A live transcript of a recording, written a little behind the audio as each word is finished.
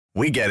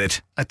We get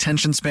it.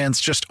 Attention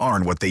spans just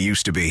aren't what they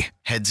used to be.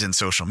 Heads in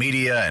social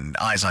media and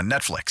eyes on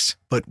Netflix.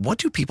 But what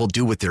do people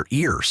do with their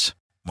ears?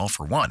 Well,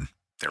 for one,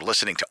 they're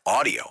listening to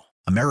audio.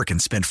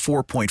 Americans spend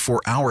 4.4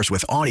 hours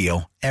with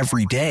audio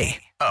every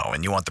day. Oh,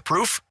 and you want the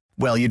proof?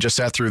 Well, you just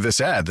sat through this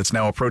ad that's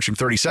now approaching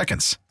 30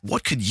 seconds.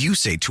 What could you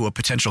say to a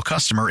potential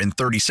customer in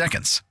 30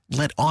 seconds?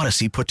 Let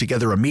Odyssey put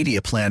together a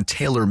media plan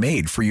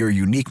tailor-made for your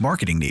unique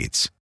marketing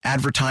needs.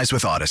 Advertise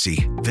with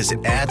Odyssey.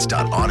 Visit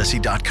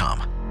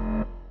ads.odyssey.com.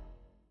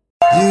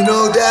 You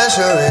know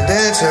Dasher and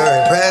Dancer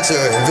and Prancer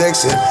and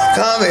Vixen,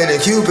 Comet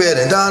and Cupid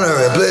and Donner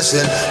and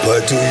Blitzen.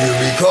 But do you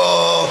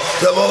recall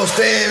the most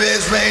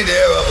famous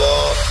reindeer of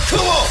all?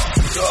 Come on!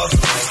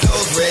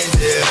 Those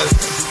reindeers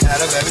had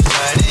a very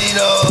shiny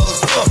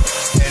nose.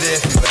 And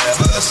if you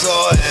ever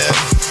saw him,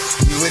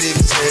 you would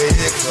even say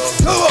it goes.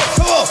 Come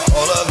on!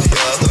 All of the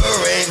other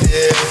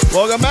reindeers.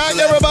 Welcome back,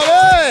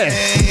 everybody!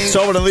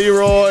 Tobin and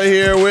Leroy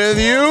here with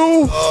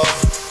you.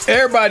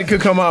 Everybody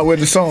could come out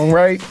with a song,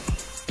 right?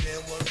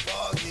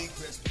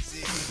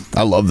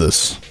 I love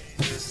this.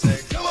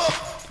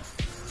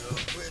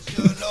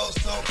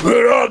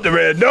 Put on the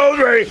red nose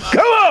ring. Come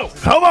on.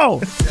 Come on. All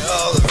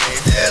the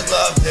reindeers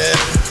loved him,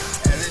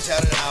 and they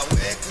shouted out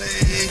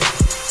weekly.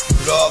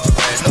 Rudolph the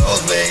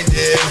red-nosed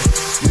reindeer,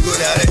 you go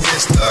down in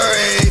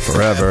history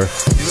Forever.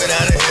 You go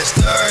down in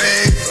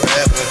history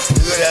forever.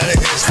 You go down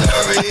in history.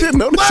 I didn't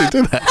notice he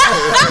did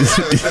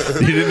that.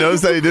 You didn't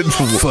notice that he did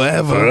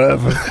forever.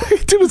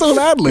 He did his own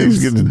ad-libs.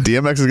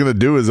 DMX is going to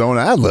do his own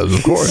ad-libs,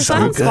 of course. Is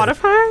that on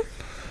Spotify?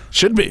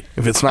 Should be,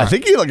 if it's not. I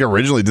think he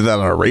originally did that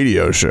on a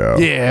radio show.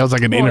 Yeah, it was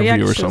like an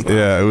interview or something.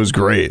 Yeah, it was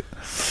great.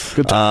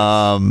 Good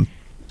time.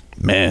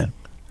 Man.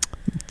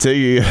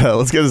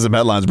 Let's get into some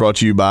headlines brought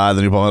to you by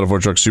the new Palmetto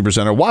Ford Truck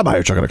Supercenter. Why buy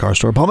your truck at a car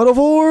store? Palmetto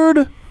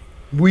Ford.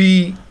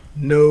 We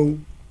know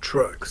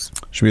trucks.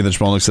 Shmi the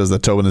Schmolnik says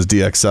that Tobin is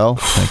DXL.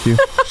 Thank you.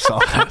 Saw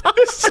that.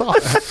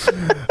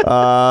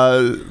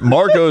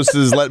 Marcos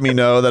has let me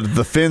know that if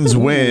the Finns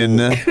win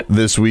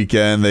this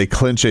weekend, they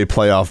clinch a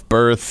playoff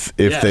berth.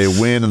 If they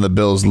win and the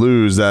Bills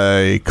lose,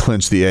 they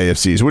clinch the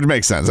AFC East, which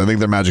makes sense. I think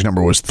their magic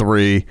number was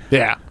 3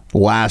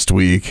 last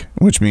week,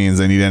 which means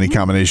they need any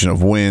combination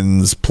of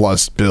wins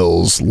plus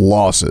Bills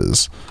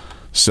losses.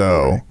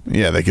 So,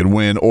 yeah, they could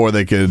win, or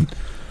they could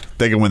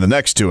win the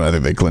next 2, and I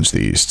think they clinch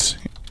the East.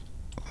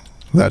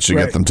 That should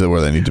get them to where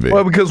they need to be.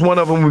 Well, because one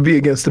of them would be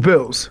against the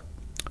Bills.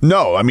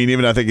 No, I mean,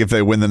 even I think if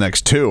they win the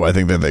next 2, I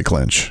think that they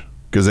clinch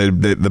because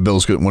the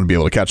Bills wouldn't be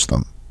able to catch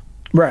them.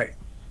 Right.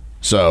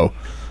 So.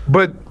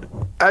 But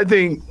I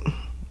think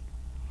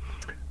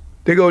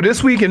they go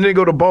this week and then they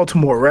go to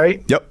Baltimore,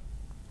 right? Yep.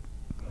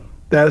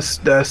 That's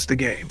the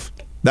game.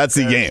 That's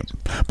the game.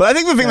 But I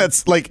think the thing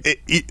that's like,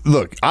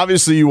 look,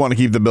 obviously you want to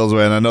keep the Bills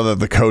away, and I know that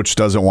the coach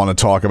doesn't want to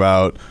talk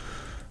about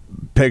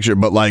picture,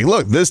 but like,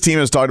 look, this team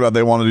has talked about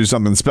they want to do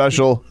something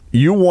special.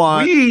 You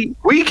want.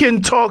 We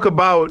can talk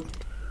about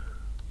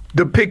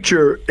the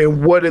picture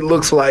and what it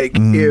looks like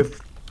if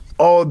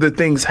all the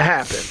things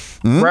happen,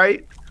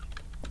 right?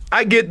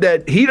 I get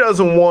that he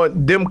doesn't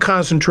want them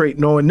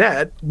concentrating on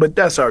that, but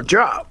that's our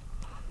job.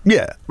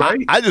 Yeah.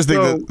 Right? I just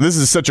think that this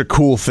is such a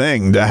cool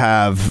thing to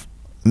have,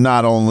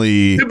 not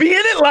only to be in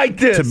it like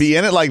this. To be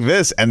in it like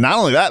this, and not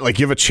only that, like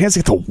you have a chance to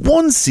get the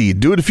 1 seed,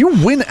 dude. If you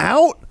win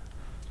out,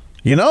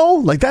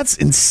 like that's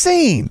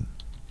insane.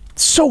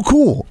 It's so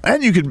cool.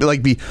 And you could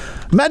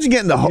imagine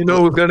getting the You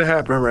know what's going to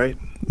happen, right?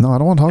 No, I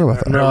don't want to talk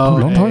about that. No,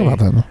 don't talk about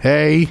that.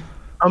 Hey.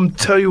 I'm going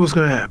to tell you what's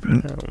going to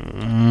happen.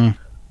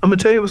 I'm going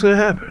to tell you what's going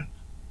to happen.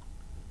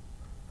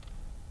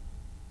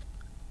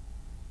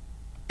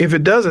 If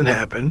it doesn't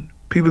happen,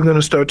 people are going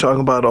to start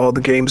talking about all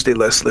the games they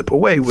let slip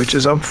away, which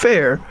is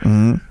unfair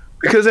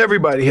because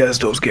everybody has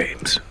those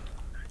games.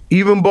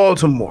 Even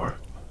Baltimore,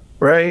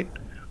 right?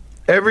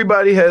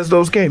 Everybody has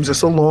those games.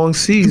 It's a long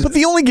season. But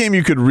the only game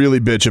you could really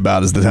bitch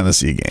about is the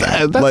Tennessee game.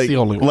 That's the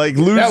only one. Like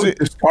losing,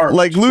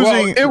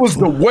 it was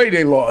the way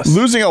they lost.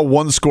 Losing a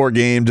 1-score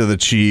game to the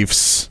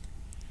Chiefs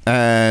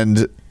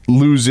and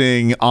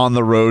losing on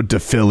the road to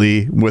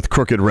Philly with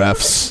crooked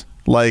refs.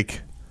 But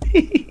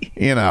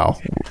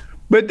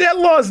that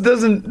loss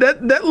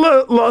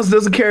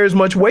doesn't carry as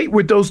much weight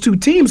with those two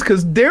teams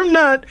because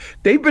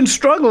they've been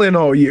struggling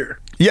all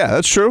year. Yeah,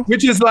 that's true.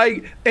 Which is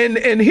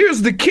and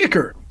here's the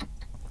kicker.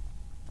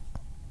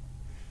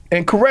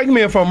 And correct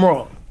me if I'm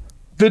wrong.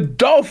 The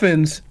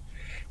Dolphins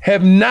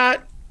have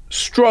not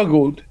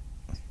struggled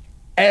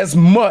as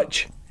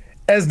much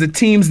as the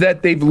teams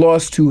that they've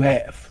lost to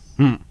have.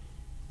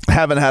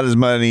 Haven't had as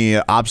many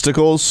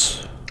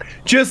obstacles.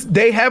 Just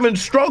they haven't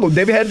struggled.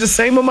 They've had the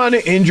same amount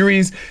of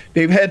injuries.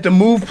 They've had to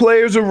move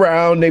players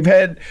around. They've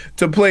had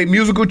to play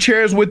musical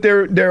chairs with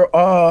their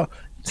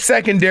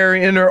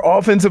secondary and their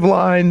offensive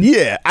line.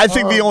 Yeah, I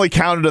think the only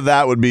counter to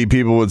that would be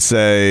people would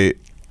say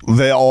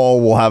they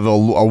all will have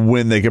a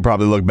win they could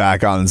probably look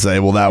back on and say,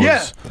 well, that was.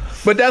 Yeah,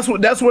 but that's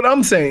what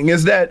I'm saying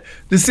is that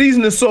the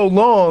season is so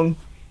long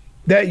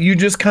that you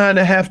just kind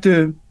of have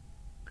to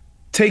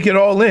take it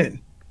all in,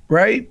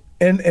 right?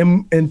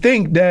 And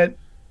think that,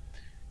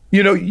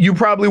 you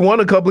probably won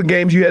a couple of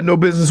games you had no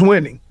business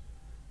winning.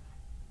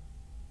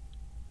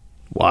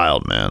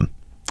 Wild, man.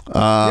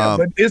 Yeah,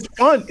 but it's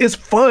fun. It's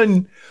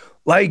fun.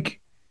 Like,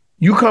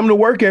 you come to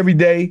work every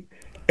day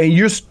and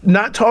you're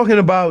not talking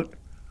about,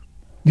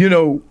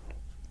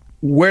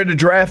 where the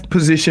draft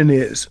position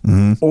is,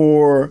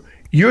 or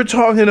you're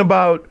talking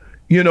about,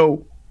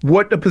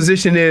 what the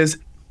position is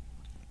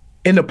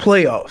in the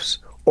playoffs,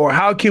 or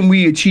how can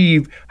we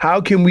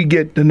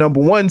get the number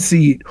 1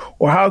 seed,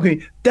 or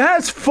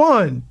that's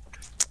fun.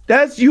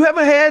 You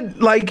haven't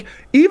had, like,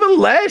 even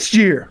last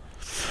year.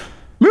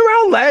 Remember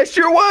how last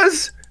year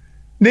was?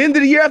 The end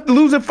of the year after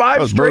losing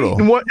 5 straight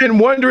and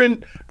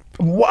wondering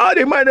why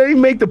they might not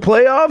even make the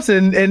playoffs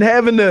and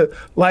having to,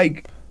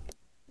 like,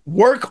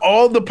 work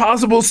all the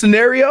possible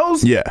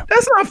scenarios. Yeah.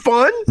 That's not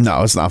fun.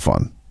 No, it's not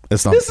fun.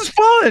 This is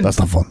fun. That's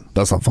not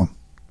fun.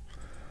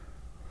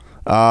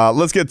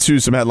 Let's get to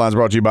some headlines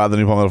brought to you by the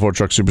new Palmetto Ford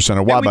Truck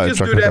Supercenter. Why by we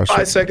just do that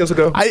 5 seconds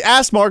ago? I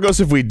asked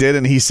Marcos if we did,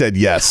 and he said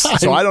yes.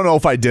 So I don't know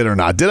if I did or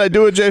not. Did I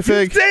do it,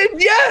 J-Fig? He said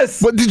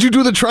yes. But did you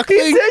do the truck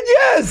thing? He said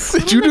yes.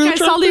 Did you do the I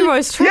truck saw thing?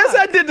 Leroy's truck. Yes,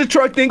 I did the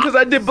truck thing because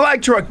I did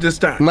black truck this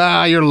time.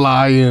 Nah, you're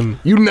lying.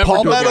 You never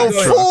Palmetto do a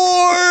black truck.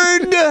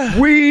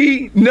 Ford.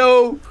 We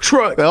know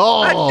truck.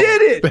 Oh, I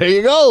did it. There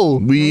you go.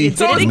 We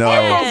did it know.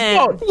 again.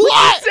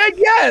 What? He said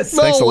yes.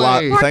 No. Thanks a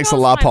lot. way. Thanks a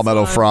lot,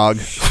 Palmetto Frog.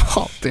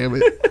 Oh, damn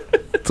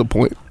it. That's a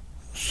point.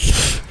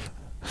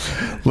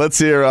 Let's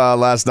hear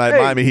last night,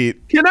 Miami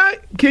Heat.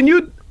 Can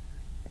you,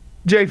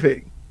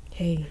 J-Fig,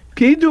 Hey,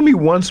 can you do me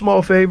one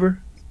small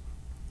favor?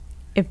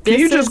 if this Can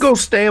you is, just go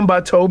stand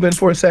by Tobin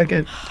for a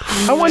second?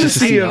 I want to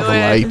see the him.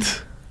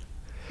 light.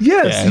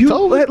 Yes, Yeah,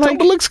 Tobin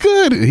looks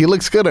good. He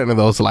looks good under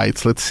those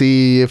lights. Let's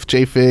see if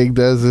J-Fig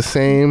does the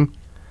same.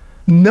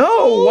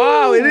 No,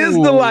 wow, it is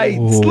the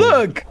lights.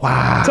 Look,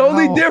 Wow.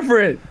 totally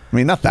different. I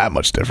mean, not that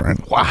much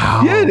different.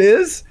 Wow. Yeah, it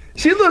is.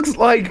 She looks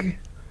like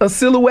a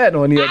silhouette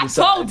on the I other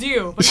side. told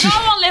you, but no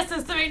one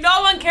listens to me.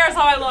 No one cares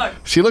how I look.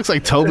 She looks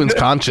like Tobin's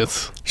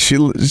conscience. I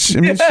mean,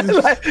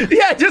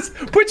 Yeah, just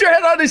put your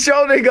head on his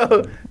shoulder and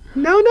go,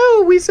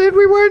 no, we said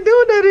we weren't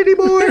doing that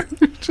anymore.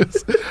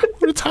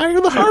 We're tired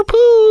of the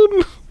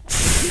harpoon.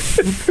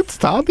 It's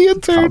Tom the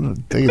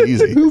intern. take it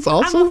easy. Who's I'm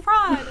also a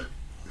fraud.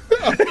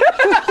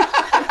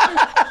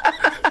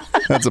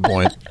 That's a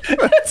point.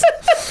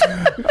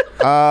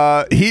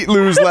 Heat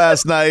lose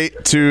last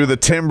night to the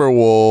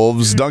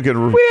Timberwolves.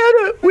 Duncan.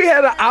 We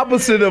had an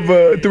opposite of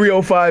a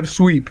 305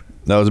 sweep.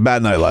 That was a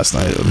bad night last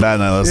night.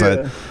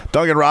 Night.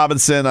 Duncan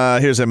Robinson,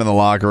 here's him in the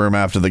locker room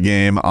after the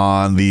game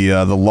on the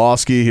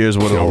Lawski. Here's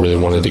what really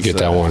wanted to get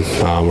that one.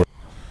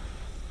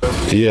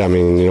 Yeah, I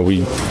mean,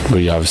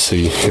 we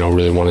obviously,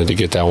 really wanted to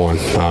get that one.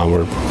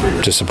 We're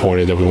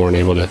disappointed that we weren't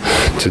able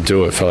to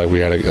do it. Felt like we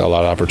had a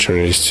lot of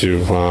opportunities to.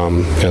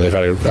 They've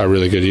had a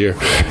really good year,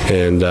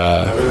 and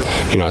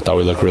I thought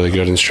we looked really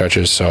good in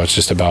stretches. So it's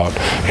just about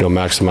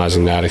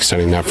maximizing that,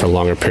 extending that for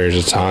longer periods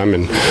of time,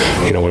 and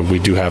when we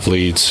do have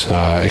leads,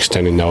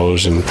 extending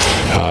those, and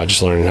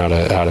just learning how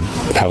to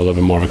have a little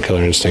bit more of a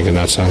killer instinct in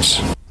that sense.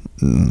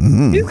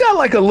 Mm-hmm. He's got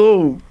like a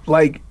little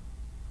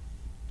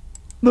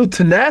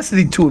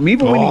tenacity to him,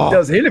 even when he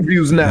does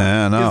interviews now.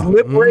 Yeah, I know. His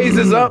lip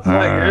raises up.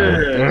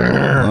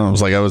 I was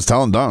like, I was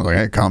telling Don,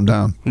 hey, calm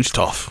down. He's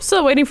tough.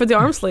 Still waiting for the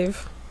arm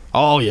sleeve.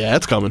 Oh yeah,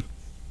 it's coming.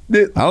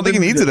 I don't think he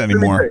needs it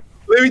anymore.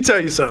 Let me tell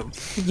you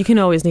something. You can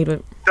always need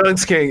it.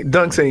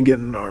 Dunks ain't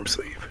getting an arm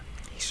sleeve.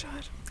 He should.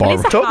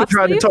 Barber. Tobin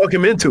tried to talk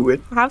him into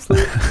it. Half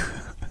sleeve.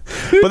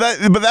 But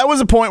that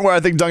was a point where I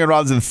think Duncan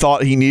Robinson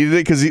thought he needed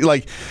it because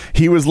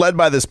he was led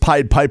by this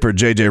Pied Piper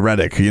JJ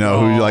Redick,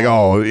 who's like,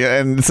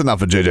 and it's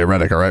enough of JJ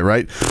Redick, all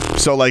right?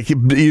 So like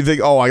you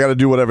think, I got to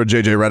do whatever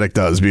JJ Redick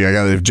does.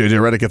 If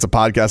JJ Redick gets a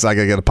podcast, I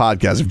got to get a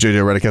podcast. If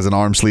JJ Redick has an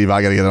arm sleeve,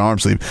 I got to get an arm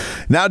sleeve.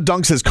 Now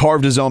Dunks has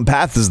carved his own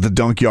path as the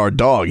Dunkyard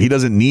Dog. He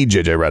doesn't need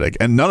JJ Redick,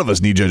 and none of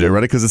us need JJ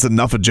Redick because it's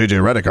enough of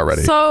JJ Redick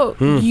already. So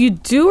you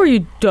do or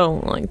you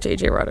don't like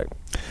JJ Redick?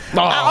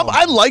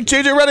 I like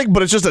JJ Redick,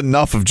 but it's just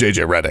enough of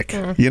JJ Redick.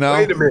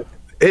 Wait a minute.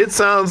 It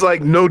sounds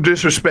like no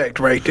disrespect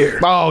right there.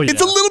 Oh yeah.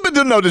 It's a little bit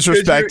of no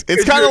disrespect.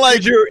 It's kind of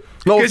like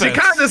because you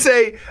kind of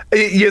say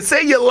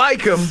you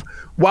like him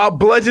while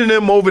bludgeoning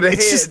him over the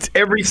head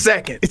every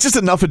second. It's just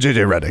enough of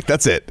JJ Redick.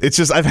 That's it. It's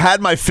just I've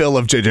had my fill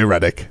of JJ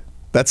Redick.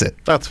 That's it.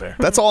 That's fair.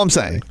 That's all I'm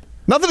saying.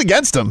 Nothing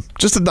against him.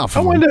 Just enough. I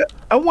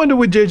wonder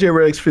what JJ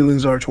Redick's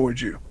feelings are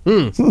towards you.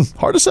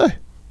 Hard to say.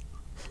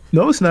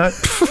 No, it's not.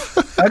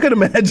 I could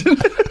imagine.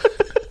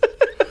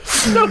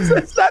 No,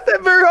 it's not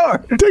that very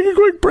hard. Take a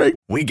quick break.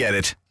 We get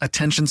it.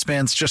 Attention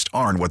spans just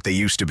aren't what they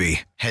used to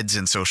be. Heads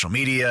in social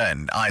media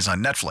and eyes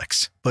on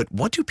Netflix. But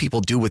what do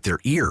people do with their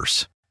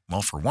ears?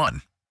 Well, for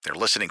one, they're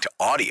listening to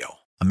audio.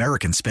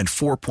 Americans spend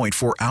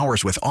 4.4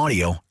 hours with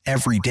audio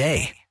every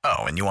day.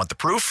 Oh, and you want the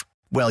proof?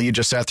 Well, you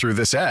just sat through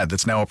this ad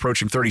that's now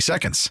approaching 30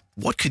 seconds.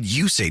 What could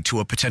you say to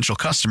a potential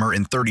customer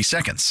in 30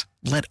 seconds?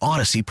 Let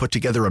Odyssey put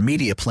together a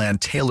media plan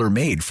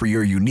tailor-made for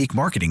your unique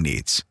marketing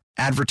needs.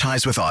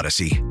 Advertise with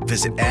Odyssey.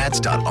 Visit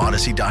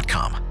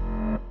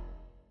ads.odyssey.com.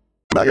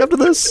 Back after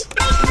this.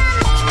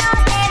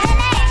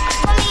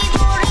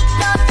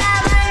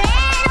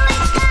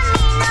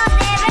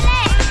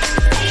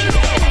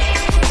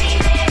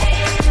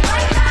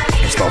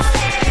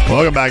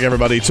 Welcome back,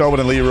 everybody.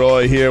 Tobin and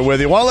Leroy here with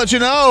you. Want to let you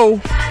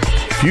know,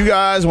 if you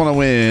guys want to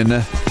win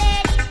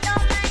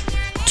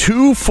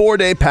 2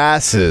 4-day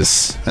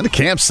passes and a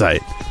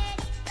campsite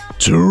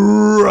to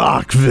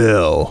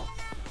Rockville,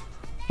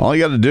 all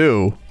you got to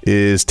do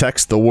is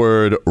text the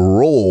word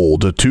ROLL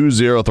to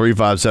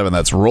 20357.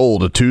 That's ROLL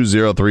to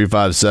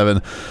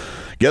 20357.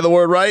 Get the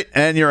word right,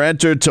 and you're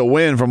entered to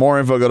win. For more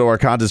info, go to our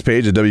contest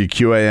page at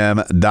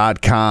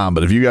WQAM.com.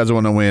 But if you guys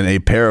want to win a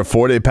pair of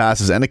 4-day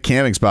passes and a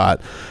camping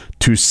spot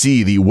to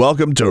see the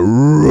Welcome to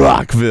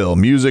Rockville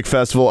Music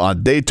Festival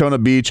on Daytona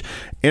Beach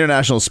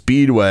International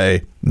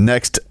Speedway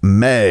next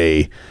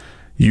May,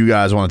 you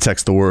guys want to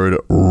text the word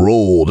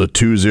ROLL to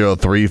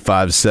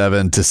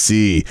 20357 to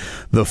see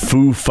the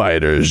Foo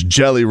Fighters,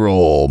 Jelly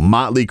Roll,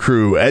 Motley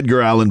Crue,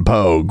 Edgar Allan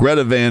Poe,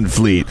 Greta Van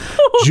Fleet,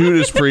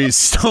 Judas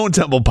Priest, Stone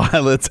Temple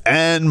Pilots,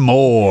 and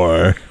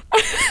more.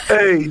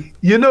 Hey,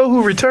 you know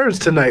who returns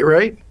tonight,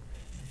 right?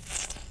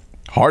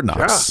 Hard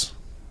Knocks.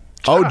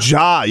 Oh,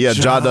 Ja. Yeah,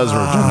 Ja does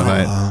return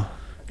tonight.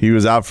 He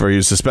was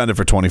suspended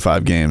for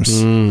 25 games.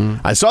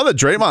 I saw that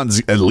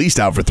Draymond's at least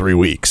out for 3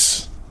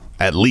 weeks.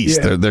 At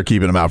least. Yeah. They're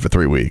keeping him out for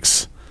 3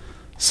 weeks.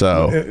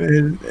 So,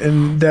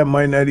 and that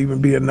might not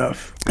even be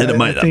enough. And it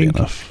might not be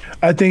enough.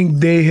 I think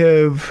they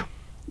have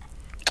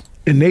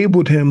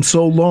enabled him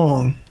so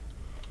long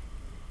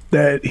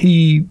that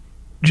he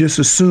just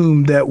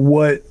assumed that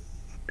what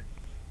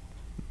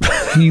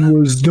he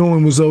was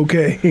doing was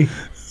okay.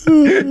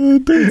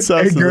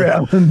 Edgar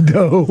Allan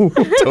Poe.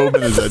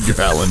 Tobin is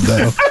Edgar Allan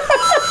Poe.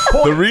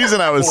 The reason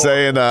I was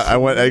saying I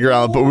went Edgar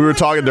Allan Poe, we were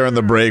talking during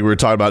the break, we were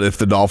talking about if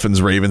the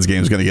Dolphins-Ravens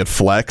game is going to get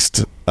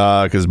flexed,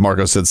 because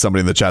Marco said,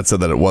 somebody in the chat said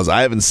that it was.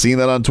 I haven't seen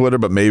that on Twitter,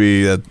 but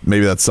maybe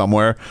that's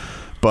somewhere.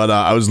 But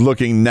I was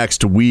looking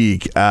next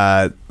week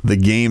at the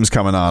games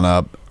coming on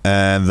up,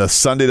 and the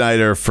Sunday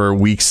nighter for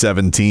Week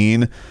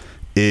 17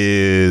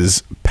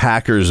 is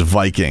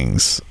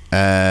Packers-Vikings.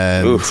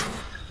 And Oof.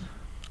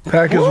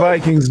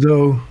 Packers-Vikings,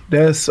 though,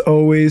 that's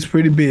always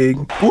pretty big.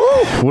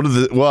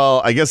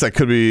 Well, I guess that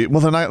could be. Well,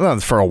 they're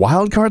not for a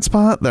wild card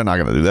spot. They're not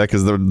going to do that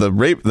because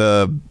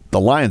the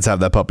Lions have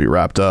that puppy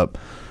wrapped up.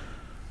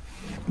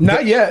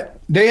 Not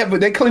yet.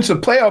 They clinched a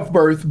playoff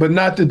berth, but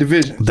not the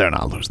division. They're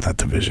not losing that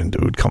division,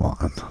 dude. Come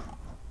on.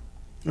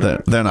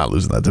 They're not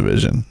losing that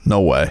division.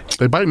 No way.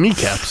 They bite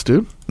kneecaps,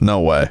 dude.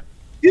 No way.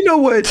 You know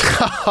what?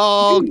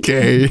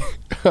 Okay.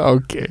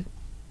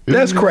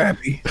 That's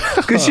crappy.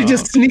 Because she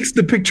just sneaks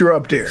the picture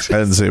up there. I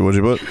didn't say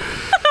what'd you put.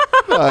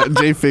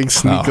 J-Fig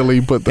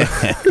sneakily put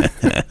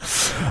that.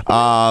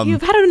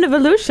 You've had an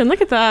evolution.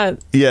 Look at that.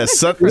 Yeah,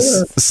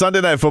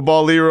 Sunday Night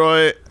Football,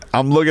 Leroy.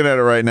 I'm looking at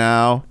it right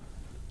now.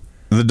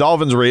 The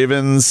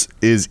Dolphins-Ravens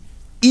is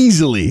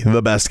easily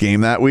the best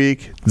game that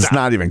week. It's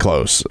not even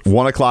close.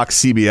 1 o'clock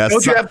CBS.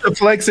 Don't you have to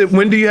flex it?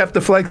 When do you have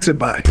to flex it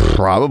by?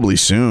 Probably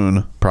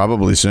soon.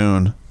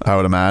 I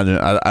would imagine.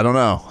 I don't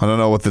know. I don't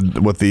know what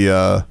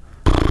the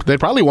They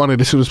probably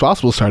wanted as soon as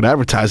possible to start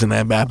advertising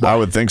that bad boy. I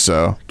would think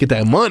so. Get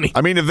that money.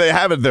 I mean, if they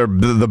have it there,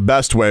 the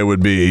best way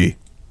would be,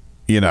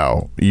 you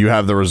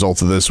have the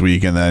results of this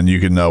week and then you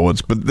can know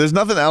what's. But there's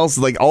nothing else.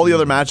 Like all the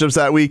other matchups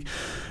that week,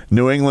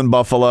 New England,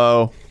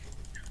 Buffalo,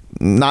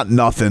 not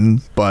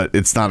nothing, but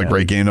it's not a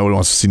great game. Nobody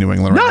wants to see New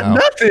England right now.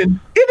 Not nothing.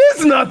 It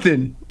is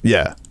nothing.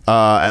 Yeah.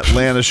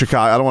 Atlanta,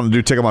 Chicago. I don't want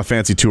to tickle my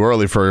fancy too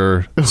early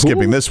for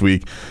skipping this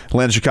week.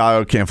 Atlanta,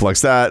 Chicago, can't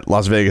flex that.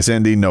 Las Vegas,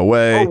 Indy, no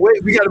way. Oh,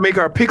 wait. We got to make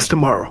our picks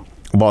tomorrow.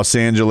 Los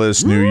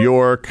Angeles, New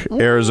York,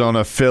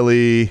 Arizona,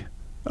 Philly,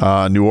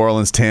 New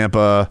Orleans,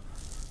 Tampa,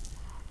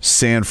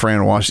 San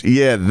Fran, Washington.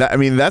 Yeah,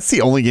 that's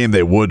the only game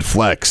they would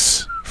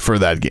flex for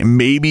that game.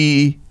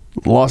 Maybe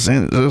Los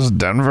Angeles,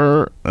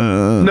 Denver.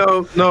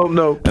 No.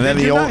 And then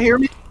Did you not hear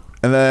me?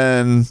 And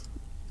then,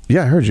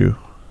 yeah, I heard you.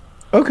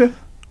 Okay.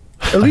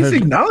 At least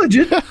acknowledge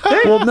it.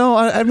 Well, no,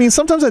 I mean,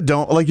 sometimes I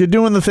don't. Like, you're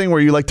doing the thing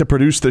where you like to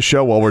produce the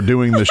show while we're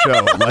doing the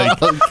show.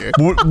 Like, okay.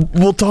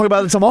 We'll talk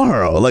about it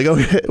tomorrow. Like,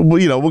 okay,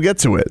 we'll get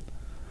to it.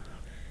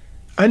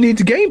 I need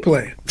the game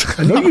plan.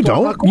 No, you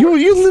don't. You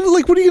live,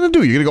 like, what are you going to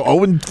do? You're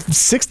going to go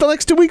 0-6 the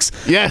next 2 weeks?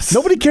 Yes.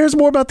 Nobody cares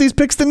more about these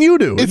picks than you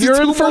do.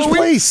 You're in first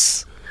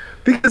place.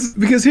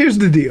 Because here's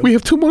the deal. We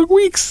have 2 more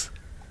weeks.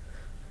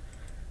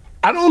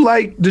 I don't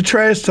like the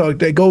trash talk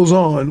that goes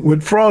on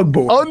with Frog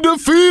Boy.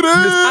 Undefeated.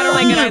 I don't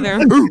like it either.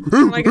 I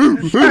don't like it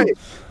either. Right.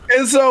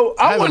 And so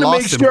I want to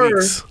make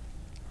sure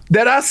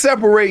that I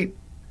separate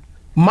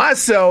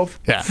myself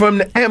from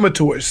the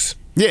amateurs.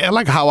 Yeah,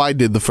 like how I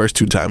did the first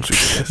 2 times.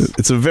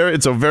 It's a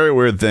very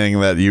weird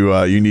thing that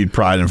you need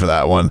pride in for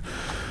that one.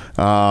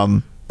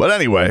 But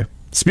anyway,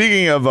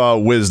 speaking of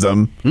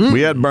wisdom,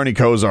 we had Bernie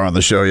Kosar on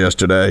the show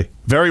yesterday.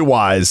 Very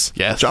wise.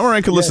 Yes. John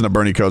Moran could listen to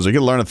Bernie Kosar. You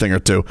can learn a thing or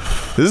two.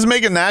 This is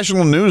making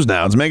national news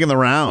now. It's making the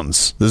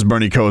rounds, this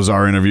Bernie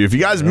Kosar interview. If you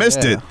guys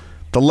missed it,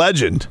 the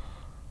legend,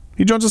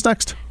 he joins us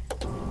next.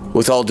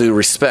 With all due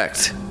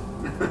respect,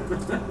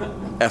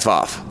 F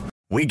off.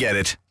 We get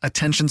it.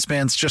 Attention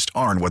spans just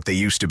aren't what they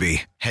used to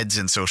be. Heads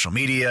in social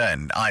media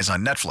and eyes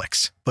on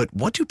Netflix. But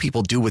what do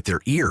people do with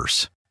their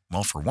ears?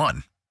 Well, for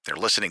one, they're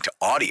listening to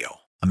audio.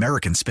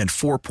 Americans spend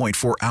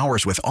 4.4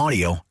 hours with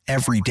audio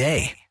every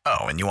day.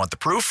 Oh, and you want the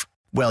proof?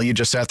 Well, you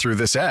just sat through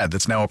this ad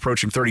that's now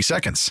approaching 30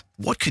 seconds.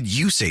 What could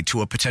you say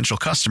to a potential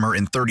customer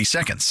in 30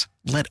 seconds?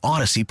 Let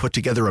Odyssey put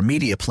together a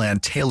media plan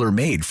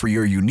tailor-made for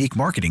your unique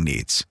marketing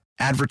needs.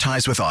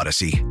 Advertise with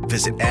Odyssey.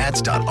 Visit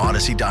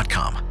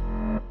ads.odyssey.com.